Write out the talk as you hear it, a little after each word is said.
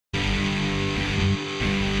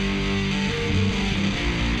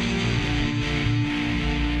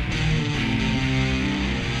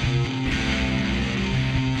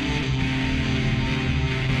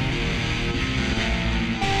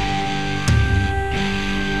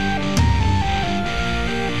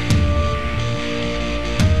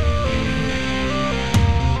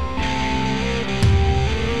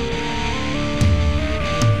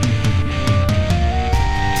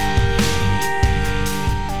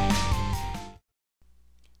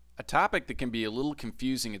A topic that can be a little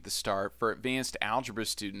confusing at the start for advanced algebra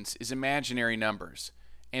students is imaginary numbers,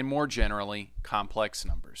 and more generally, complex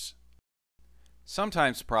numbers.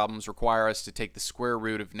 Sometimes problems require us to take the square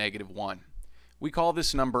root of -1. We call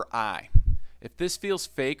this number I. If this feels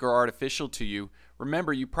fake or artificial to you,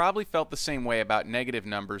 remember you probably felt the same way about negative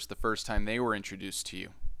numbers the first time they were introduced to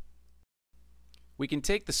you. We can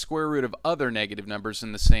take the square root of other negative numbers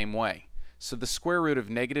in the same way. So the square root of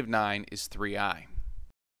 -9 is 3i.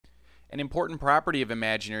 An important property of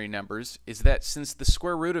imaginary numbers is that since the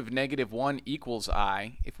square root of -1 equals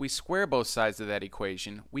I, if we square both sides of that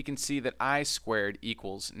equation, we can see that I squared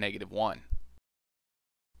equals -1.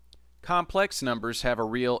 Complex numbers have a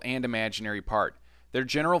real and imaginary part. Their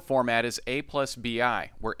general format is a plus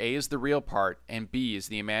bi, where a is the real part and b is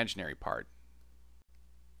the imaginary part.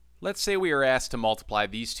 Let's say we are asked to multiply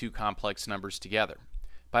these two complex numbers together.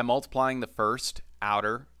 By multiplying the first,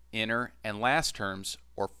 outer, inner, and last terms,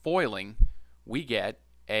 or foiling, we get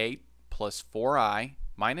a plus 4i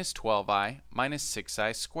minus 12i minus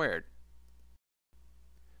 6i squared.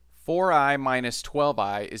 4i minus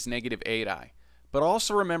 12i is -8i, but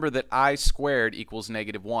also remember that I squared equals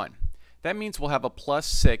 -1. That means we'll have a plus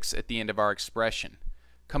 6 at the end of our expression.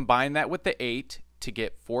 Combine that with the 8 to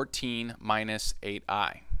get 14 minus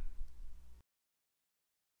 8i.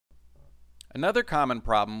 Another common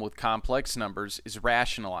problem with complex numbers is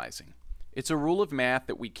rationalizing. It's a rule of math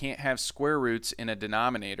that we can't have square roots in a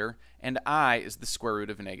denominator, and I is the square root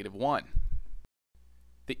of -1.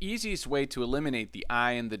 The easiest way to eliminate the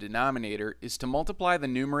I in the denominator is to multiply the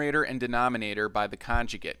numerator and denominator by the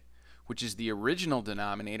conjugate, which is the original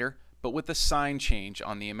denominator, but with a sign change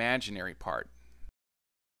on the imaginary part.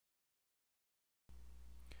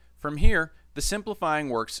 From here, the simplifying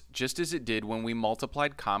works just as it did when we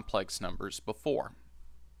multiplied complex numbers before.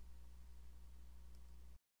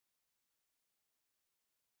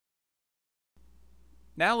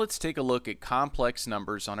 Now let's take a look at complex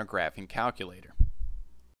numbers on a graphing calculator.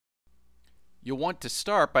 You'll want to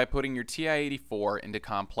start by putting your TI-84 into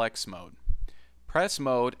complex mode. Press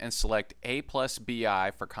mode and select a plus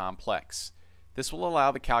bi for complex. This will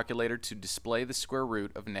allow the calculator to display the square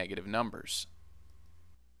root of negative numbers.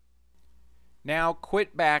 Now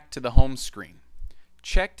quit back to the home screen.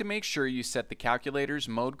 Check to make sure you set the calculator's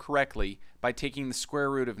mode correctly by taking the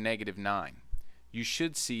square root of -9. You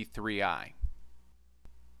should see 3i.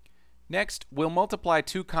 Next, we'll multiply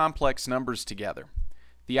two complex numbers together.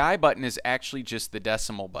 The I button is actually just the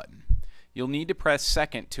decimal button. You'll need to press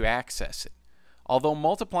second to access it. Although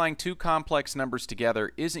multiplying two complex numbers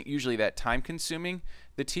together isn't usually that time-consuming,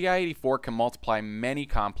 the TI-84 can multiply many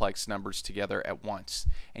complex numbers together at once,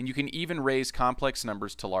 and you can even raise complex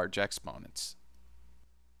numbers to large exponents.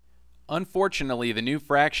 Unfortunately, the new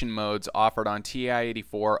fraction modes offered on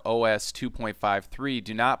TI-84 OS 2.53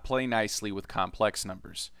 do not play nicely with complex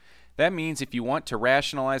numbers. That means if you want to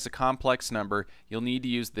rationalize a complex number, you'll need to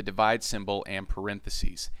use the divide symbol and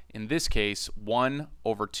parentheses. In this case, 1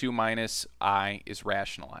 over 2 minus I is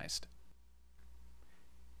rationalized.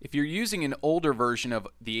 If you're using an older version of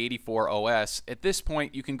the 84 OS, at this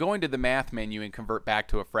point you can go into the Math menu and convert back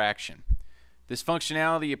to a fraction. This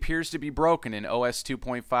functionality appears to be broken in OS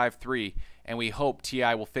 2.53, and we hope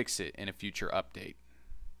TI will fix it in a future update.